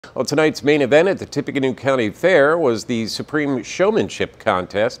Well, tonight's main event at the Tippecanoe County Fair was the Supreme Showmanship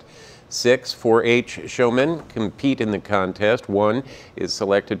contest. 6 4-H showmen compete in the contest. One is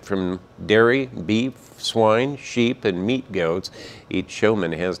selected from dairy, beef, swine, sheep, and meat goats. Each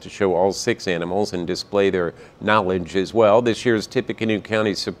showman has to show all 6 animals and display their knowledge as well. This year's Tippecanoe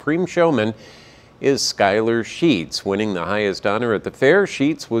County Supreme Showman is Skylar Sheets. Winning the highest honor at the fair,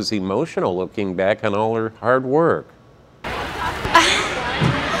 Sheets was emotional looking back on all her hard work.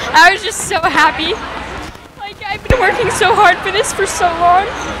 I was just so happy. Like, I've been working so hard for this for so long.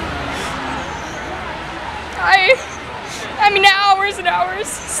 I mean, hours and hours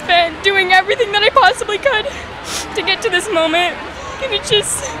spent doing everything that I possibly could to get to this moment. And it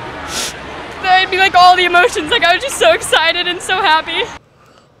just, it'd be like all the emotions. Like, I was just so excited and so happy.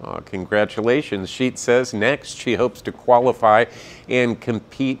 Oh, congratulations. Sheets says next she hopes to qualify and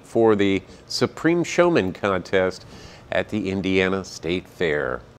compete for the Supreme Showman contest at the Indiana State Fair.